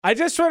I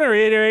just want to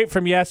reiterate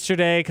from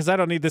yesterday, because I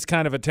don't need this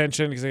kind of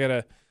attention, because I got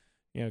to,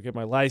 get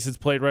my license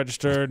plate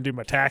registered and do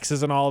my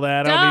taxes and all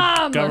that. I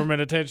don't need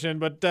government attention,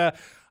 but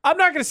I'm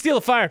not going to steal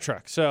a fire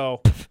truck.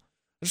 So I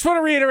just want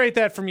to reiterate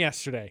that from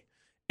yesterday.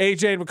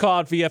 AJ and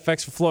McCall at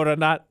VFX for Florida.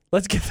 Not.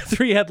 Let's get the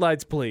 3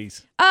 headlines,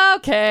 please.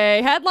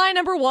 Okay, headline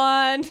number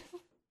 1.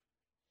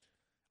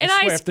 I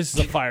swear if this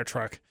is a fire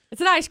truck.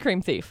 It's an ice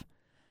cream thief.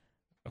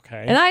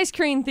 Okay. An ice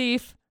cream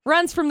thief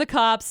runs from the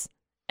cops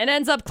and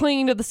ends up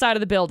clinging to the side of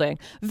the building.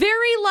 Very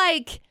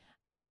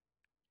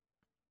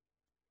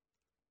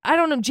I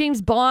don't know,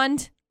 James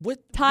Bond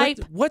type.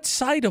 What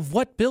side of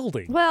what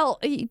building? Well,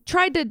 he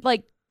tried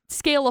to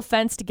scale a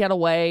fence to get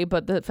away,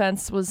 but the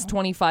fence was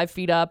 25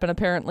 feet up, and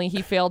apparently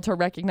he failed to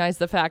recognize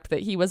the fact that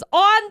he was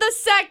on the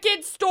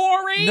 2nd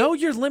story. Know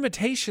your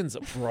limitations,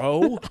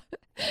 bro.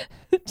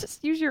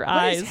 Just use your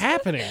eyes. What is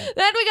happening?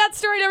 Then we got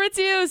story number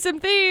 2. Some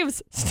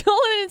thieves stole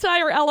an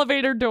entire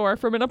elevator door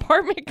from an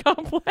apartment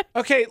complex.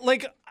 Okay,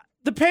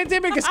 the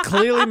pandemic is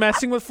clearly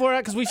messing with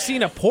Florida because we've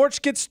seen a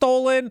porch get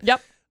stolen.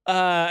 Yep.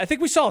 I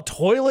think we saw a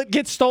toilet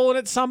get stolen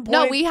at some point.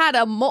 No, we had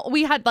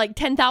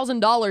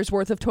 $10,000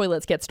 worth of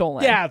toilets get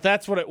stolen. Yeah,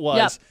 that's what it was.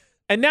 Yep.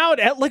 And now, what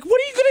are you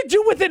going to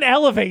do with an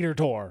elevator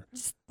door?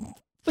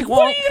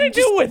 What are you going to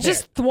do with it?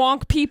 Just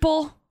thwonk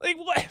people.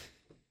 What?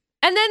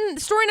 And then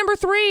story number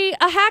 3,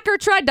 a hacker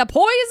tried to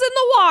poison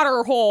the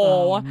water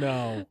hole. Oh,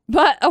 no.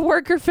 But a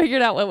worker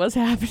figured out what was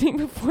happening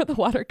before the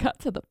water got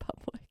to the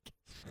public.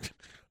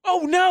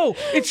 Oh, no.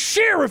 It's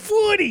Sheriff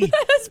Woody.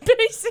 That's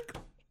basically.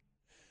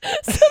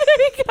 So there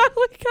you go.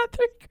 We got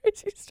 3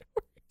 crazy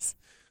stories.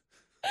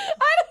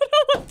 I don't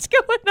know what's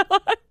going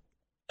on.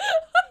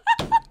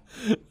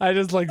 I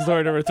just like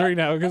story number 3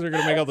 now because we're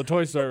going to make all the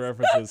Toy Story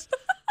references.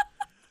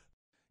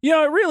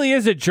 It really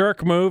is a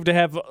jerk move to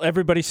have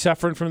everybody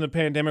suffering from the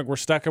pandemic. We're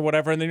stuck or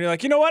whatever. And then you're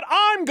like, you know what?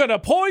 I'm going to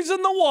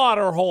poison the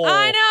water hole.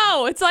 I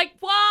know. It's like,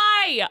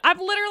 why? I'm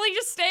literally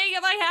just staying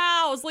at my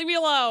house. Leave me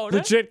alone.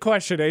 Legit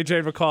question,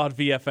 AJ McCall at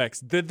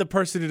VFX. Did the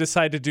person who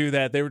decided to do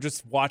that, they were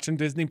just watching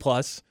Disney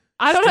Plus?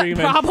 I don't know,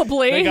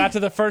 probably. They got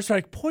to the first,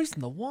 poison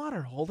the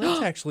water hole.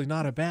 That's actually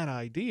not a bad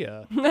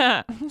idea.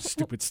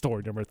 Stupid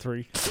story number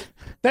 3.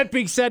 That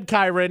being said,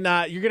 Kyron,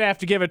 you're going to have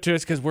to give it to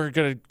us because we're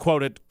going to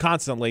quote it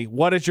constantly.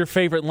 What is your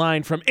favorite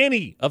line from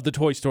any of the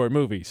Toy Story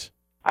movies?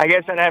 I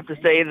guess I'd have to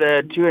say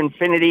the To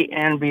Infinity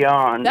and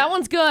Beyond. That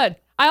one's good.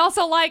 I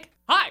also like,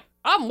 hi,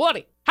 I'm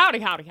Woody. Howdy,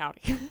 howdy,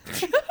 howdy.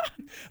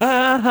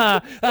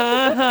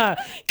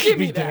 Give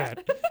me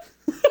that.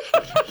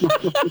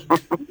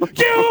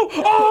 You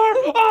are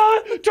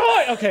a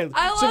toy. Okay,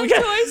 I love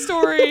Toy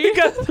Story. We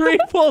got 3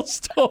 full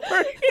stories.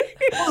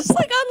 It's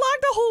unlocked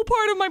a whole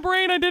part of my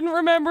brain I didn't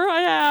remember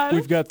I had.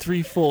 We've got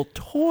 3 full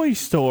Toy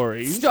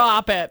Stories.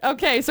 Stop it.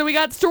 Okay, so we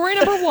got story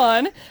number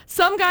 1.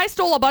 Some guy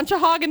stole a bunch of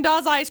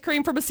Haagen-Dazs ice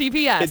cream from a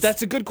CVS.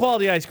 That's a good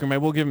quality ice cream. I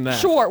will give him that.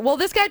 Sure. Well,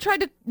 this guy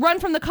tried to run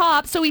from the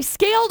cops, so he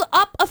scaled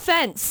up a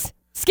fence.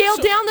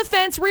 Scaled down the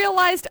fence,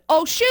 realized,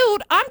 oh, shoot,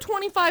 I'm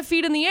 25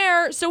 feet in the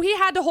air, so he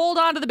had to hold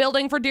on to the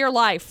building for dear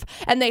life.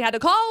 And they had to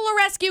call a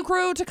rescue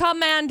crew to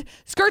come and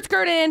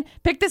skirt in,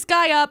 pick this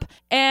guy up,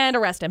 and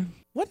arrest him.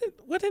 What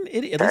an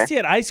idiot. At least he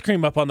had ice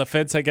cream up on the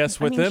fence, I guess,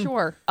 with him.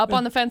 Sure. Up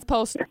on the fence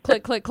post,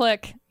 click, click,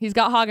 click. He's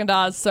got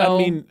Haagen-Dazs,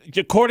 so...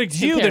 according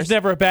to you, there's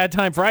never a bad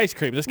time for ice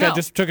cream. This guy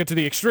just took it to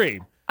the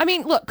extreme.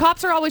 Look,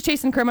 cops are always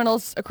chasing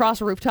criminals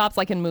across rooftops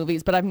like in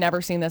movies, but I've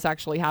never seen this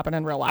actually happen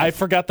in real life. I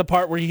forgot the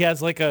part where he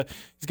has he's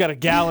got a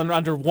gallon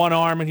under one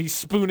arm and he's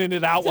spooning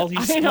it out while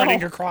he's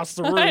spreading across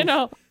the roof. I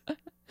know.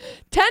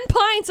 10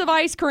 pints of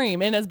ice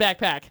cream in his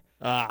backpack.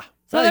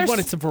 So he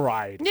wanted some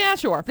variety. Yeah,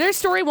 sure. There's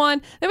story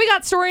 1. Then we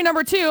got story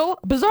number 2.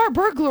 Bizarre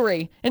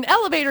burglary. An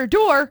elevator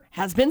door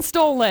has been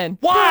stolen.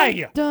 Why?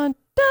 Dun, dun,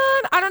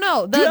 dun. I don't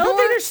know. Do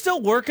elevators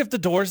still work if the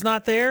door's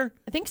not there?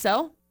 I think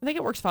so. I think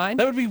it works fine.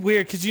 That would be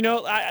weird because,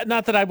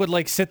 not that I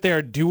would sit there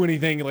and do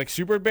anything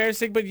super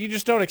embarrassing, but you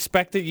just don't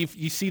expect it.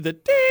 You see the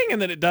ding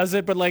and then it does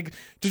it, but to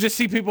just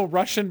see people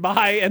rushing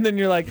by and then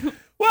you're like,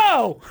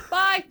 whoa.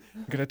 Bye.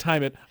 I'm going to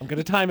time it. I'm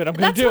going to do it.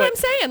 That's what I'm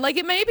saying.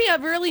 It may be a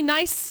really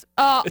nice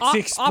it's the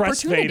Express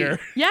opportunity. Vader.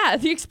 Yeah,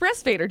 the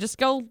Express Vader. Just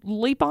go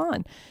leap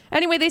on.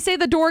 Anyway, they say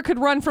the door could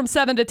run from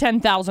 $7,000 to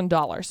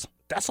 $10,000.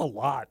 That's a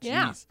lot.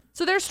 Yeah. Jeez.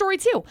 So there's story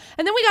 2.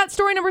 And then we got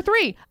story number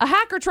 3. A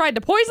hacker tried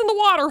to poison the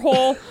water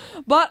hole,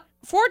 but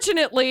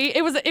fortunately,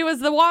 it was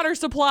the water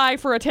supply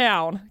for a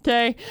town,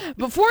 okay?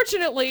 But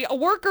fortunately, a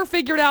worker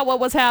figured out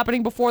what was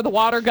happening before the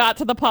water got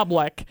to the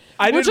public,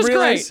 which is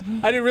great.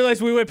 I didn't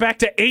realize we went back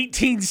to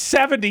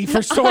 1870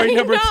 for story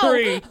number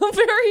 3. I'm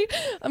very...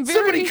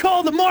 Somebody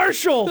call the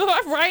marshal.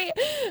 Right?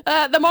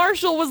 The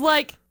marshal was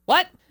like,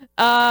 what?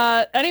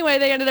 Anyway,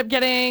 they ended up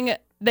getting...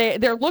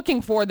 They're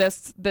looking for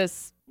this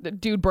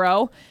dude,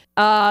 bro.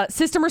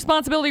 System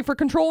responsibility for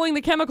controlling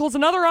the chemicals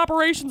and other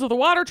operations of the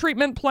water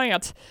treatment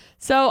plant.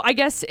 So I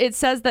guess it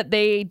says that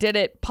they did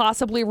it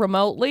possibly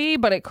remotely,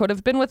 but it could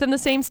have been within the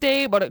same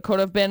state, but it could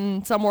have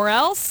been somewhere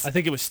else. I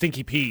think it was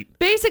Stinky Pete.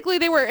 Basically,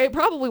 it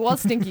probably was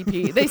Stinky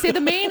Pete. They say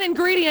the main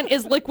ingredient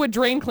is liquid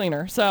drain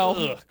cleaner, so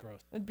Ugh, gross.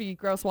 It'd be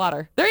gross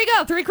water. There you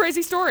go, 3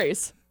 crazy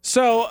stories.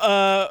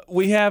 So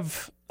we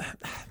have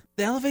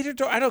the elevator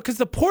door. I don't, because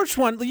the porch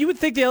one, you would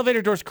think the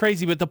elevator door is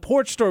crazy, but the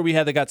porch door we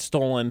had that got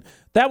stolen,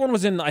 that one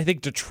was in, I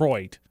think,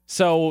 Detroit.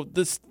 So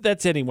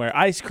that's anywhere.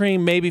 Ice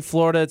cream, maybe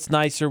Florida. It's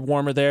nicer,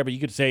 warmer there, but you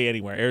could say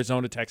anywhere.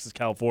 Arizona, Texas,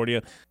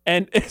 California.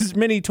 And as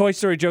many Toy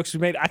Story jokes we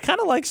made, I kind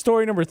of like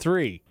story number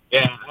 3.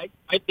 Yeah,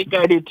 I think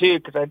I do too,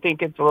 because I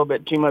think it's a little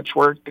bit too much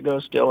work to go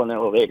steal an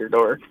elevator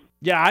door.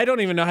 Yeah, I don't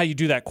even know how you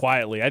do that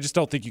quietly. I just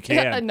don't think you can.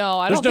 Yeah, no,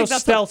 I There's don't think no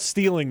that's stealth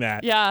stealing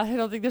that. Yeah, I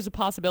don't think there's a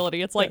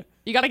possibility. It's like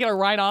you got to get a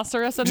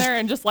rhinoceros in there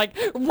and just like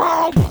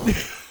knock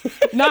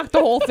the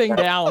whole thing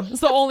down.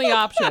 It's the only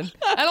option.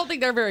 I don't think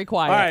they're very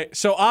quiet. All right,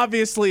 so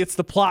obviously it's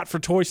the plot for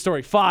Toy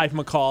Story 5,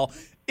 McCall.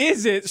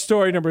 Is it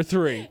story number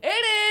 3? It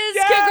is.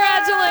 Yay!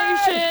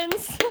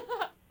 Congratulations.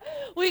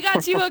 We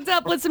got you hooked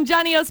up with some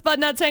Johnny O Spud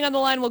Nuts. Hang on the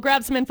line. We'll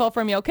grab some info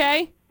from you,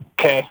 okay?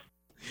 Okay.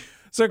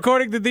 So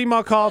according to the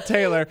McCall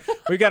Taylor,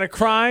 we got a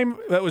crime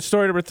that was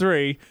story number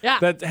 3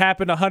 that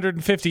happened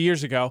 150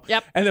 years ago.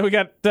 Yep. And then we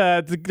got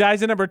the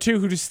guys in number 2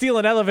 who just steal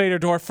an elevator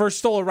door, first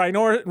stole a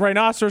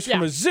rhinoceros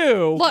from a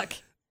zoo. Look,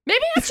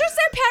 maybe it's just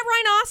their pet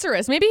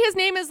rhinoceros. Maybe his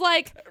name is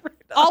like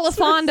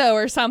Olifondo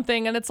or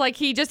something, and it's like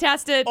he just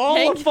has to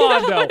hang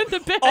out in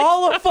the bed.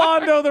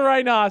 Olifondo the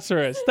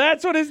rhinoceros.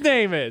 That's what his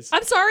name is.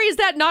 I'm sorry, is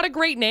that not a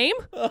great name?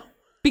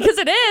 Because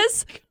it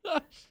is.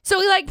 So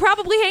he like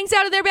probably hangs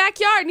out in their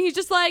backyard, and he's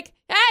just like,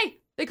 hey,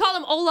 they call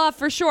him Olaf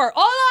for short.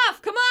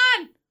 Olaf, come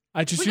on.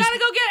 We gotta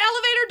go get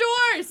elevator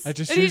doors.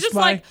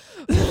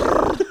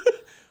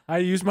 I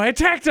use my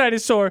attack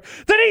dinosaur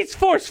that eats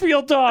force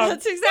field dogs.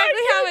 That's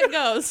exactly how it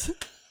goes.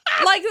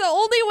 Like the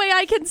only way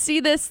I can see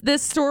this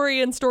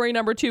story and story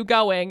number 2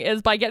 going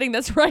is by getting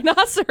this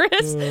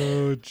rhinoceros.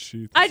 Oh,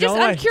 jeez. I'm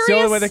curious. It's the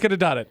only way they could have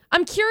done it.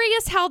 I'm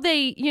curious how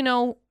they,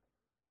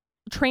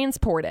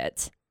 transport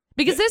it.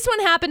 Because this one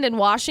happened in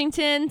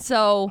Washington,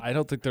 so I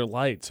don't think they're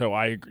light. So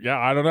I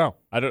don't know.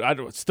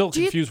 I'm still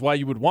confused why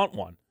you would want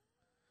one.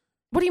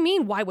 What do you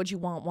mean? Why would you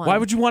want one? Why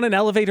would you want an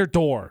elevator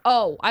door?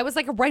 Oh, I was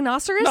like a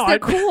rhinoceros? No, They're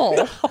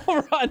cool.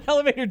 An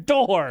elevator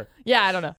door. Yeah, I don't know.